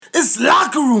It's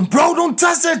Locker Room, bro. Don't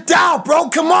touch that dial, bro.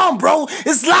 Come on, bro.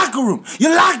 It's Locker Room.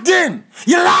 You're locked in.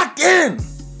 You're locked in.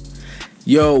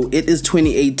 Yo, it is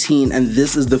 2018 and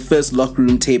this is the first Locker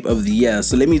Room tape of the year.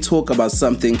 So let me talk about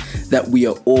something that we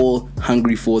are all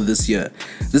hungry for this year.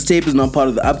 This tape is not part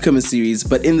of the upcoming series,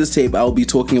 but in this tape I will be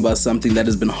talking about something that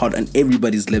has been hot on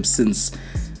everybody's lips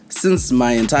since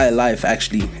my entire life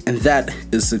actually, and that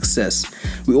is success.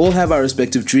 We all have our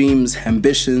respective dreams,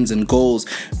 ambitions and goals,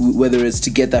 whether it's to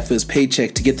get that first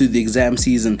paycheck, to get through the exam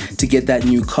season, to get that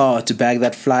new car, to bag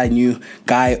that fly new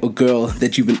guy or girl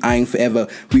that you've been eyeing forever.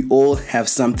 We all have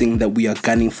something that we are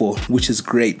gunning for, which is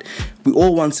great. We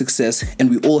all want success and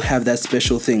we all have that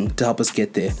special thing to help us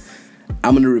get there.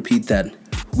 I'm going to repeat that.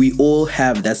 We all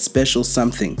have that special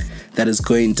something that is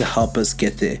going to help us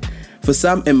get there. For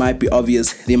some, it might be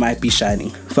obvious, they might be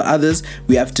shining. For others,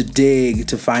 we have to dig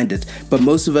to find it. But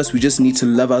most of us, we just need to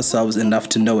love ourselves enough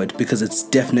to know it because it's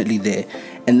definitely there.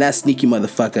 And that sneaky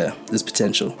motherfucker is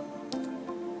potential.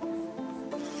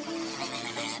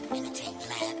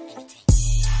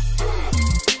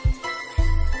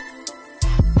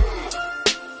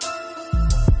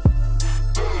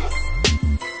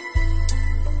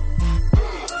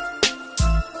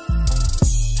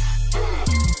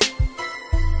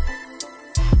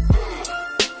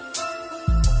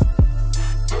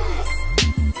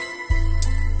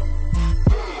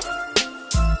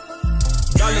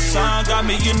 Got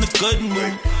me in a good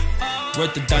mood.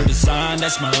 Worth the done design,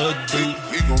 that's my hood dude.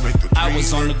 I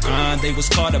was on the grind, they was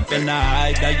caught up in the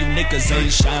hype. Now you niggas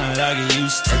ain't shining like you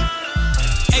used to.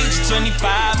 Age 25,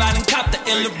 I done copped the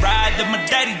illa ride to my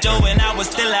daddy Joe and I was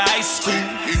still at high school.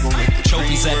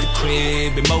 Trophies at the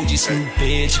crib, emojis from the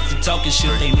bitch. If you talking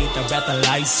shit, they need the rather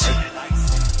lice.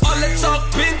 All that talk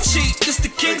been cheap, this the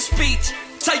king's speech.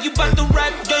 Tell you about the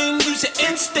rap game, use your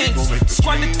instincts.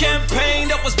 Squad the campaign,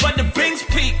 that was but the Bing's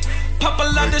peak. Pop a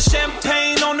lot of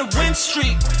champagne on the win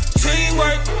streak.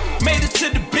 Teamwork, made it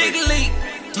to the big league.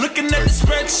 Looking at the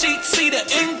spreadsheet, see the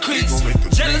increase.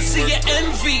 Jealousy and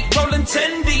envy, rolling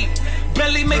 10 deep.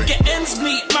 Barely making ends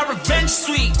meet, my revenge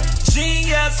sweet.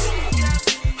 Genius,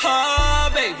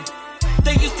 oh baby.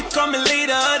 They used to call me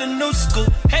leader of the new school.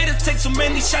 Haters take so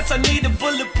many shots, I need a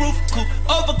bulletproof coup.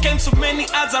 Overcame so many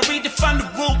odds, I redefined the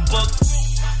rule book.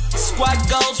 Squad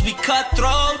goals, we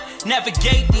cutthroat.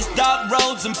 Navigate these dark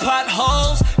roads and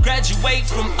potholes. Graduate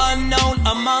from unknown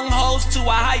among hoes to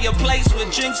a higher place where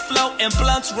drinks flow and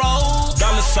blunts roll.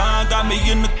 Dollar sign got me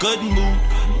in a good mood.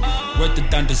 Worth the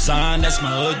done design, that's my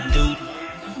hood dude.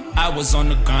 I was on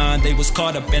the grind, they was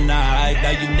caught up in the hype.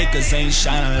 Now you niggas ain't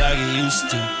shining like you used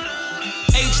to.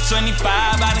 Age 25,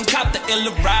 I done copped the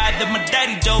illa ride to my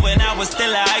daddy Joe and I was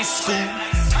still at high school.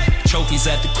 Trophies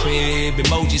at the crib,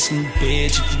 emojis from the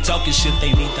bitch. If you talking shit,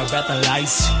 they need the rather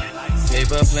lice.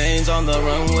 Paper planes on the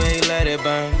runway, let it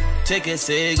burn. Tickets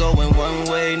say going one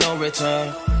way, no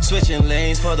return. Switching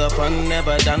lanes for the fun,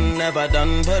 never done, never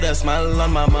done. Put a smile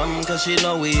on my mom, cause she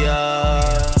know we are.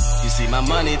 You see my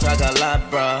money talk a lot,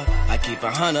 bruh. I keep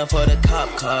 100 for the cop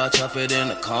car, chop it in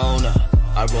the corner.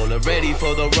 I roll it ready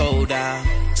for the roll down.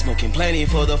 Smoking plenty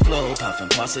for the flow, puffin'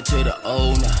 pasta to the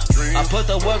owner. I put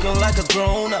the work on like a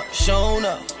grown up, shown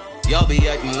up. Y'all be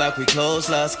acting like we closed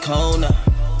last corner.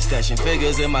 Stashing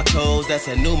figures in my clothes, that's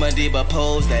a new Madiba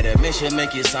pose. That admission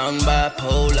make you sound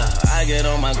bipolar. I get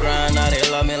on my grind, now they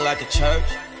love me like a church.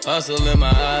 Hustle in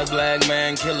my eyes, black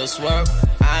man, killer swerve.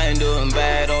 I ain't doing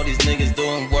bad, all these niggas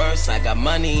doing worse. I got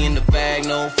money in the bag,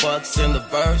 no fucks in the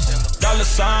verse. Dollar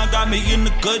sign got me in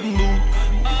a good mood.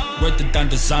 Worth the done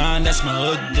design, that's my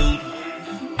hood dude.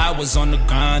 I was on the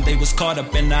grind, they was caught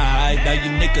up in the hype. Now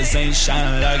you niggas ain't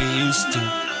shining like you used to.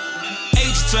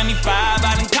 Age 25,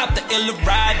 I done copped the illa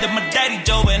ride to my daddy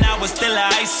Joe and I was still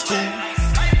at high school.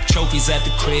 Trophies at the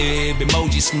crib,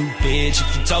 emojis from the bitch.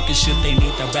 If you talking shit, they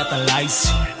need the rather lice.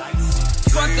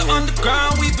 Fuck the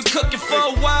underground, we been cooking for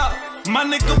a while. My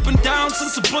nigga been down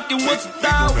since the booking was a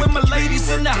dial. With my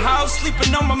ladies in the house,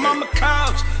 sleeping on my mama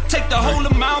couch. Take the whole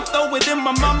amount, throw it in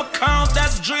my mama count.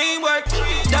 That's dream work,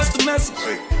 that's the message.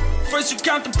 First you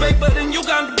count the paper, then you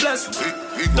count the blessings.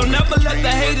 Don't ever let the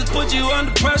haters put you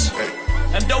under pressure.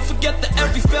 And don't forget that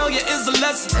every failure is a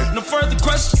lesson. No further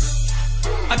questions.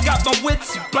 I got my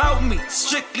wits about me.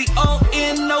 Strictly all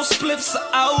in, no spliffs or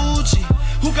OG.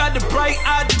 Who got the bright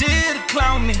idea to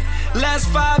clown me? Last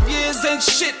 5 years ain't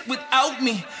shit without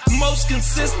me. Most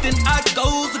consistent, I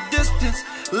go the distance.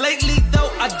 Lately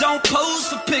though, I don't pose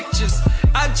for pictures.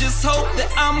 I just hope that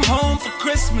I'm home for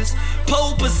Christmas.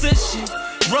 Pole position,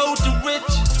 road to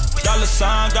riches. Dollar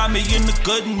sign got me in a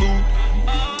good mood.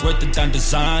 Worth the done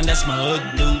design, that's my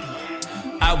hood dude.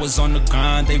 I was on the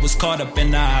grind, they was caught up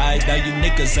in the hype. Now you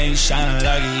niggas ain't shining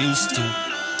like you used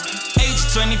to.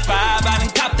 25, I done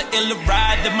copped the illa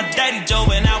ride that my daddy Joe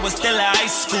when I was still at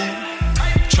high school.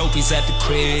 Trophies at the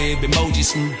crib,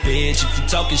 emojis from the bitch. If you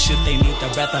talking shit, they need the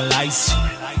breathalyzer.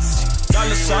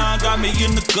 Dollar sign got me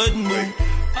in a good mood.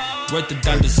 Worth the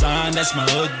done design, that's my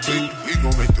hood dude.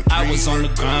 I was on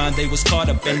the grind, they was caught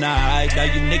up in the hype. Now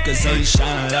you niggas ain't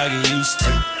shining like it used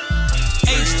to.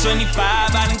 Age 25,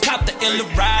 I done copped the illa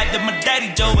ride that my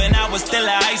daddy Joe when I was still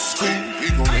at high school.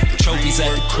 Trophies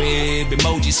at the crib,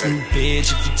 emojis from the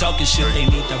bitch. If you talking shit, they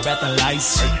need the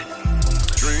breathalyzer.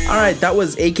 Alright, that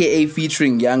was AKA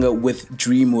featuring Younger with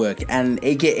Dreamwork, and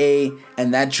AKA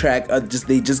and that track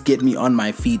they just get me on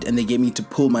my feet, and they get me to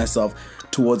pull myself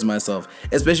towards myself,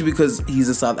 especially because he's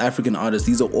a South African artist.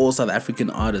 These are all South African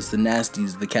artists, the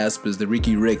Nasties, the Caspers, the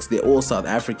Ricky Ricks, they're all South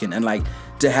African, and like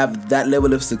to have that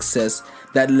level of success,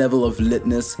 that level of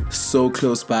litness so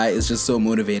close by is just so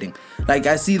motivating. Like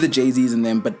I see the Jay-Z's in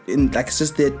them, but it's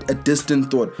just a distant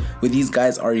thought where these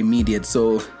guys are immediate.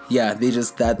 So yeah,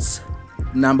 that's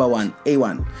number one,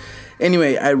 A1.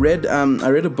 Anyway, I read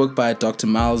a book by Dr.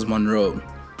 Miles Monroe.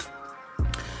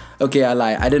 Okay, I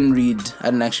lie. I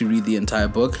didn't actually read the entire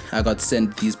book. I got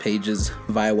sent these pages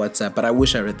via WhatsApp, but I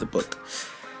wish I read the book.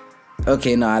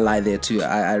 Okay, no, I lie there too.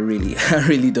 I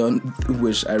really don't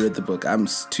wish I read the book. I'm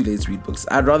too lazy to read books.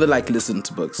 I'd rather listen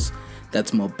to books.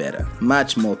 That's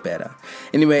much more better.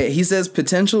 Anyway, he says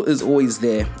potential is always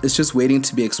there. It's just waiting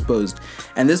to be exposed.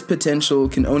 And this potential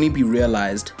can only be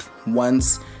realized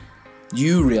once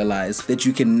you realize that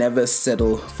you can never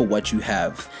settle for what you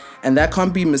have. And that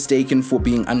can't be mistaken for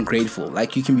being ungrateful.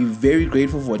 Like you can be very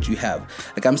grateful for what you have.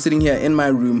 Like I'm sitting here in my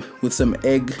room with some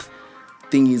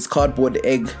cardboard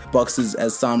egg boxes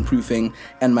as soundproofing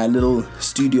and my little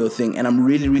studio thing, and I'm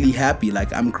really, really happy.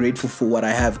 Like I'm grateful for what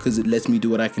I have because it lets me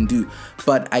do what I can do.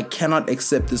 But I cannot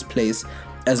accept this place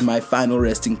as my final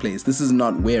resting place. This is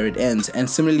not where it ends. And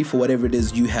similarly for whatever it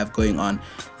is you have going on,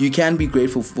 you can be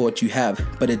grateful for what you have,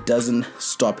 but it doesn't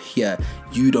stop here.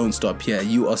 You don't stop here.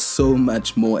 You are so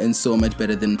much more and so much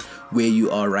better than where you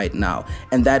are right now.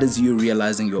 And that is you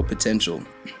realizing your potential.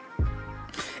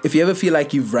 If you ever feel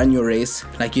like you've run your race,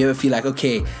 like you ever feel like,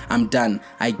 okay, I'm done,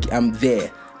 I'm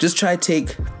there, just try to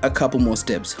take a couple more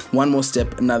steps. One more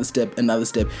step, another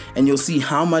step, and you'll see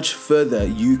how much further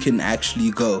you can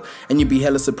actually go. And you'll be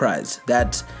hella surprised.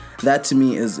 That to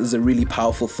me is a really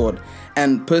powerful thought.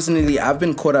 And personally, I've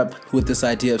been caught up with this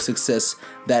idea of success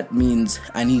that means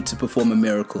I need to perform a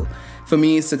miracle. For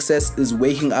me, success is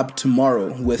waking up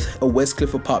tomorrow with a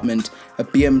Westcliff apartment, a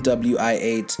BMW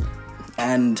i8,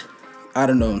 and I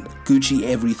don't know, Gucci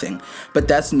everything. But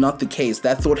that's not the case.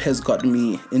 That thought has gotten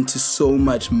me into so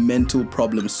much mental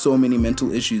problems, so many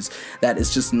mental issues that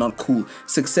it's just not cool.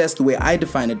 Success, the way I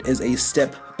define it, is a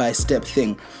step-by-step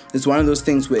thing. It's one of those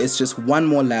things where it's just one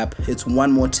more lap, it's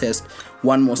one more test,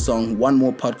 one more song, one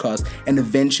more podcast, and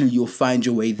eventually you'll find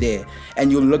your way there. And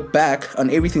you'll look back on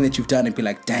everything that you've done and be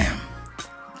like,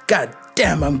 God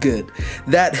damn, I'm good.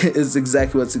 That is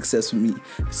exactly what success for me.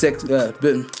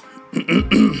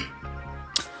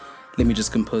 Let me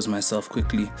just compose myself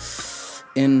quickly.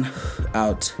 In,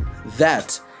 out.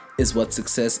 That is what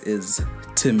success is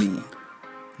to me.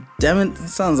 Damn it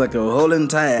sounds like a whole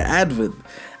entire advert.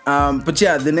 But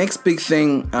yeah, the next big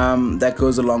thing that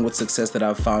goes along with success that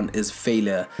I've found is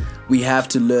failure. We have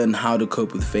to learn how to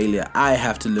cope with failure. I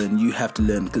have to learn, you have to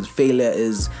learn, because failure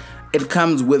it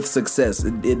comes with success.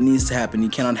 It needs to happen. You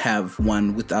cannot have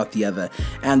one without the other.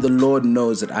 And the Lord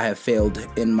knows that I have failed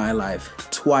in my life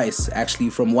twice, actually,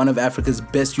 from one of Africa's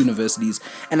best universities.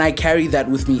 And I carry that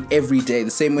with me every day,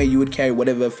 the same way you would carry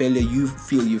whatever failure you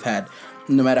feel you've had.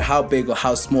 No matter how big or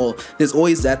how small, there's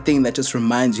always that thing that just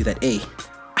reminds you that, hey,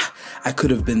 I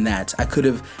could have been that. I could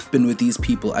have been with these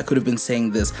people. I could have been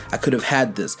saying this. I could have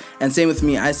had this. And same with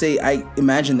me. I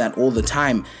imagine that all the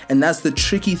time. And that's the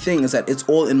tricky thing, is that it's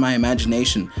all in my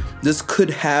imagination. This could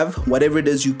have, whatever it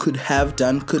is you could have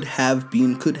done, could have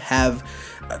been, could have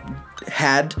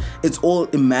had, it's all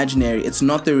imaginary. It's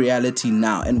not the reality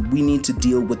now, and we need to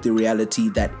deal with the reality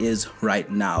that is right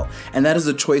now. And that is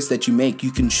a choice that you make.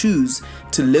 You can choose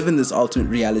to live in this alternate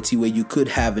reality where you could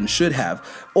have and should have,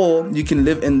 or you can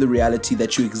live in the reality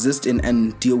that you exist in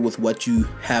and deal with what you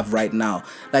have right now.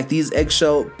 Like these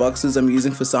eggshell boxes I'm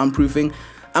using for soundproofing,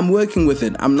 I'm working with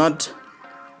it. I'm not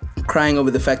crying over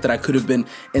the fact that I could have been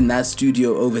in that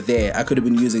studio over there. I could have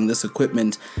been using this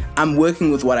equipment. I'm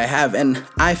working with what I have, and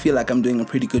I feel like I'm doing a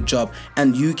pretty good job,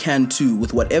 and you can too.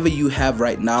 With whatever you have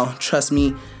right now, trust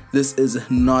me, this is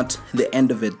not the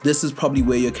end of it. This is probably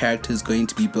where your character is going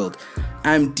to be built.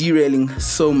 I'm derailing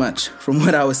so much from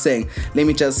what I was saying. Let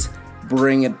me just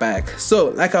bring it back. So,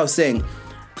 like I was saying,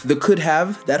 The could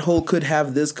have, that whole could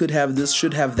have this,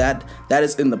 should have that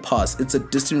is in the past. It's a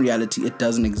distant reality. It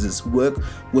doesn't exist. Work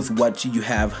with what you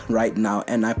have right now,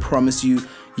 and I promise you,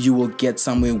 you will get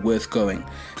somewhere worth going.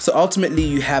 So ultimately,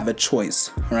 you have a choice,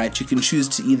 all right? You can choose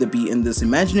to either be in this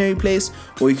imaginary place,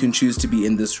 or you can choose to be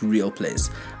in this real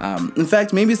place. In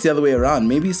fact, maybe it's the other way around.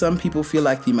 Maybe some people feel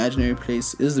like the imaginary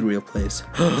place is the real place.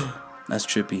 That's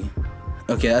trippy.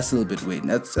 Okay, that's a little bit weird.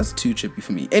 That's too trippy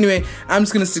for me. Anyway, I'm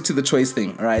just gonna stick to the choice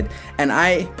thing, all right? And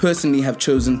I personally have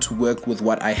chosen to work with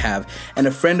what I have. And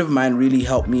a friend of mine really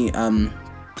helped me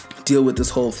deal with this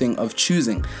whole thing of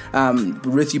choosing.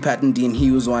 Rithu Patton Dean,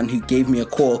 he was one who gave me a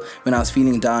call when I was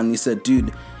feeling down. He said,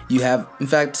 dude, you have, in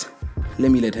fact,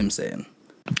 let me let him say it.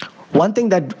 One thing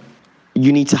that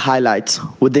you need to highlight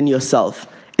within yourself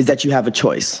is that you have a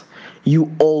choice.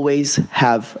 You always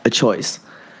have a choice.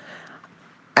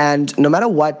 And no matter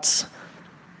what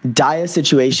dire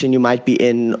situation you might be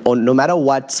in, or no matter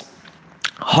what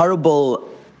horrible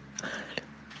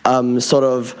sort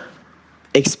of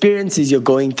experiences you're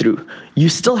going through, you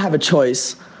still have a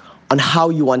choice on how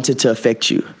you want it to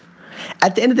affect you.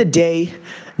 At the end of the day,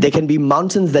 there can be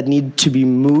mountains that need to be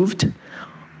moved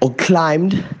or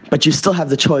climbed, but you still have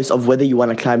the choice of whether you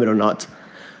want to climb it or not.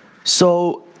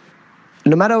 So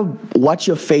no matter what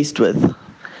you're faced with,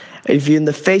 if you're in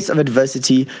the face of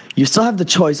adversity, you still have the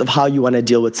choice of how you want to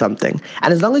deal with something.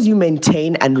 And as long as you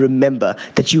maintain and remember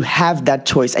that you have that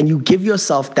choice and you give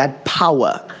yourself that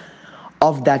power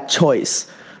of that choice,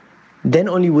 then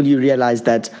only will you realize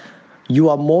that you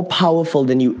are more powerful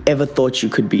than you ever thought you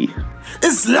could be.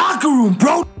 It's locker room,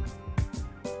 bro.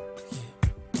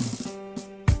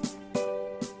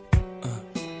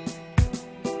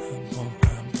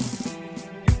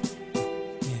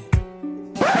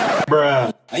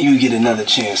 Bruh. You get another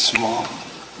chance, Small.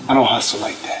 I don't hustle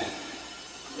like that.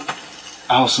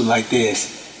 I hustle like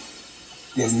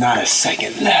this. There's not a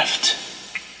second left.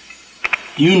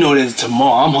 You know that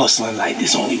tomorrow I'm hustling like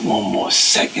there's only one more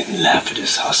second left of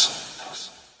this hustle.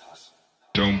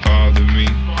 Don't bother me,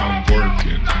 I'm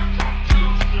working.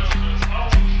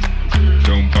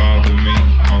 Don't bother me,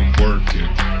 I'm working.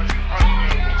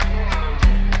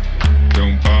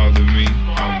 Don't bother me,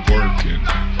 I'm working.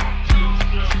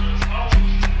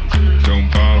 Don't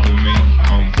bother me,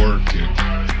 I'm working.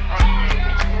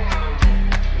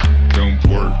 Don't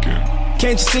working.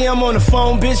 Can't you see I'm on the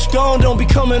phone, bitch? Gone, don't be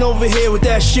coming over here with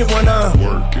that shit when I'm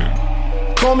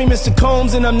working. Call me Mr.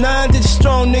 Combs and I'm 9-digit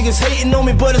strong. Niggas hating on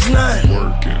me, but it's 9.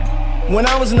 Working. When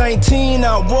I was 19,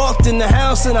 I walked in the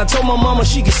house and I told my mama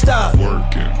she could stop.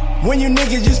 Working. When you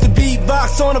niggas used to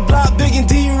beatbox on the block, Big and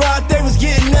D-Rock, they was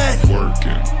getting that.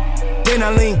 Working. Then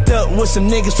I linked up with some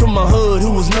niggas from my hood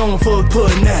who was known for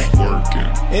putting that. Working.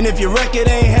 And if your record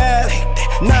ain't had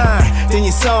 9, then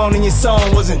your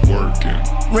song wasn't working.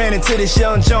 Ran into this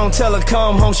young Joan, tell her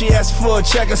come home, she asked for a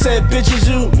check, I said, bitch, is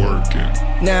you working?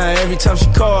 Now every time she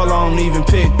call, I don't even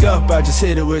pick up, I just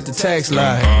hit her with the text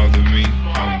line. Don't bother me,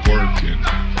 I'm working.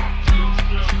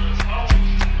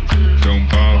 Don't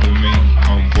bother me,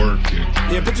 I'm working.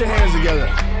 Yeah, put your hands together.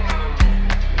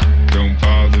 Don't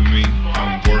bother me,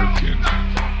 I'm working.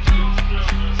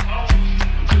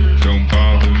 Don't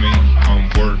bother me, I'm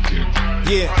working.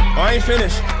 Yeah, I ain't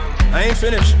finished.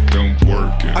 Don't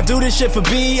work it. I do this shit for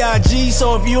B.I.G.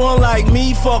 So if you don't like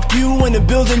me, fuck you in the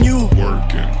building, you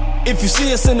working. If you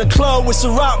see us in the club with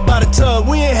Ciroc by the tub,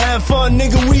 we ain't having fun,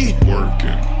 nigga, we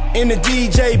working. In the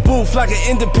DJ booth like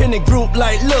an independent group,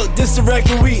 like, look, this the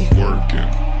record we working.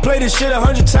 Play this shit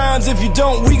 100 times, if you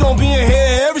don't, we gon' be in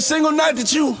here every single night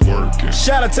that you working.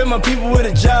 Shout out to my people with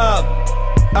a job.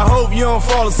 I hope you don't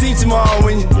fall asleep tomorrow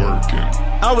when you working.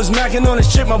 I was macking on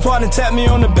this chick, my partner tapped me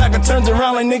on the back. I turned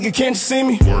around like, nigga, can't you see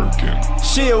me? Working.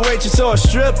 She a waitress or a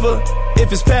stripper.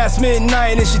 If it's past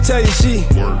midnight and she tell you she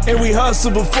working. And we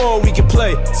hustle before we can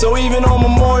play. So even on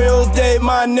Memorial Day,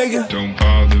 my nigga, don't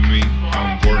bother me,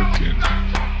 I'm working.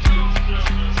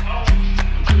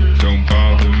 Don't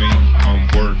bother me, I'm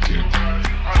working.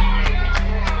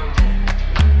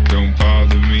 Don't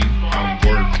bother me, I'm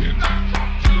working.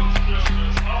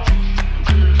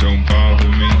 Don't bother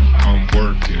me, I'm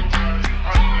working.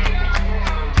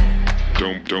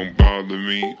 Don't bother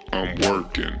me, I'm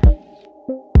working.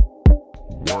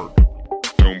 Work.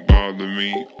 Don't bother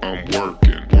me, I'm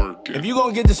working. If you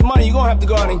gonna get this money, you gonna have to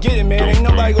go out and get it, man. Ain't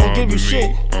nobody gonna give you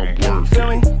shit. I'm working. Feel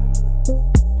me?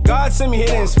 God sent me here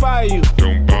to inspire you.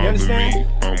 Don't bother you understand? Me,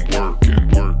 I'm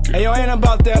working. Hey, yo, I ain't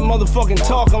about that motherfucking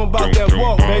talk, I'm about that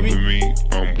walk, baby. Don't bother me,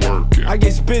 I'm working. I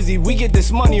get busy, we get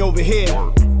this money over here.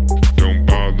 Work. Don't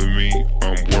bother me,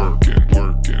 I'm working.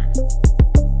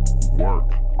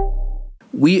 Work.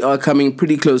 we are coming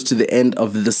pretty close to the end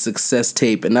of the success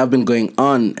tape, and I've been going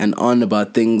on and on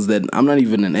about things that I'm not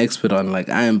even an expert on. Like,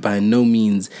 I am by no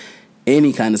means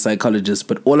any kind of psychologist,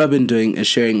 but all I've been doing is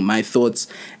sharing my thoughts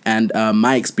and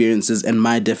my experiences and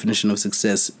my definition of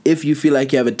success. If you feel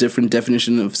like you have a different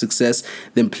definition of success,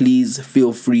 then please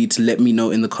feel free to let me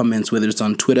know in the comments, whether it's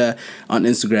on Twitter, on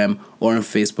Instagram, or on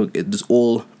Facebook. It is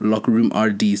all Locker Room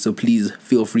RD, so please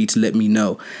feel free to let me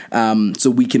know, so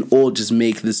we can all just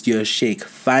make this year shake.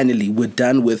 Finally, we're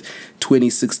done with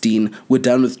 2016. We're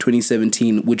done with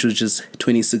 2017, which was just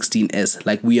 2016s.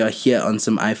 Like, we are here on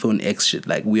some iPhone X shit.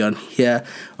 Like, we are here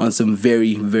on some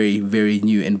very, very, very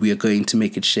new, and we are going to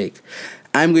make it shake.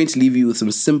 I'm going to leave you with some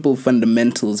simple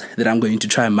fundamentals that I'm going to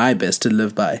try my best to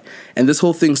live by. And this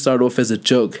whole thing started off as a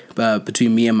joke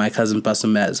between me and my cousin Pastor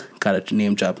Maz. Got a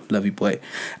name drop, love you boy.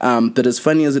 But as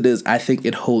funny as it is, I think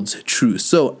it holds true.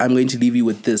 So I'm going to leave you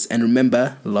with this. And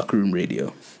remember, Locker Room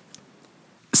Radio.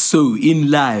 So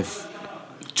in life,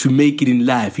 to make it in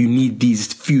life, you need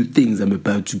these few things I'm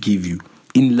about to give you.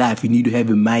 In life, you need to have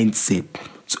a mindset.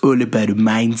 It's all about a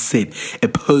mindset, a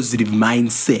positive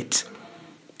mindset.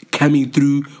 Coming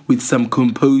through with some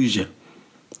composure.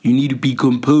 You need to be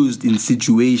composed in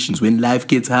situations. When life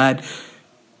gets hard,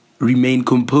 remain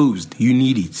composed. You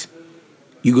need it.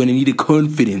 You're going to need a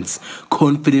confidence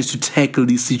to tackle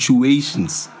these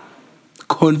situations.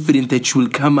 Confident that you will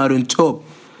come out on top.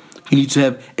 You need to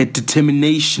have a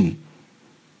determination.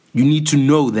 You need to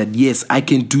know that, yes, I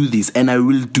can do this and I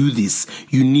will do this.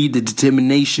 You need the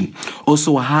determination.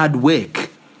 Also, hard work.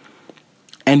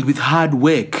 And with hard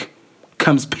work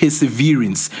comes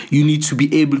perseverance. You need to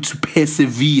be able to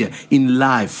persevere in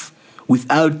life.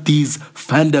 Without these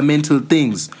fundamental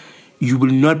things, you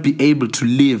will not be able to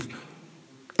live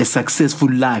a successful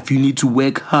life. You need to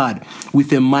work hard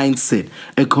with a mindset,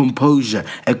 a composure,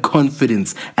 a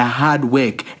confidence, a hard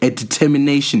work, a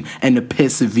determination, and a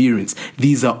perseverance.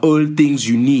 These are all things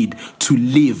you need to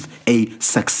live a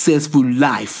successful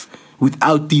life.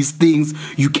 Without these things,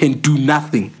 you can do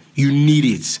nothing. You need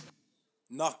it.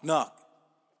 Knock, knock.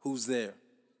 Who's there?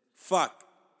 Fuck.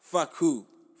 Fuck who?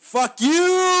 Fuck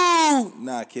you!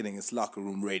 Nah, kidding. It's Locker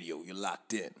Room Radio. You're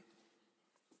locked in.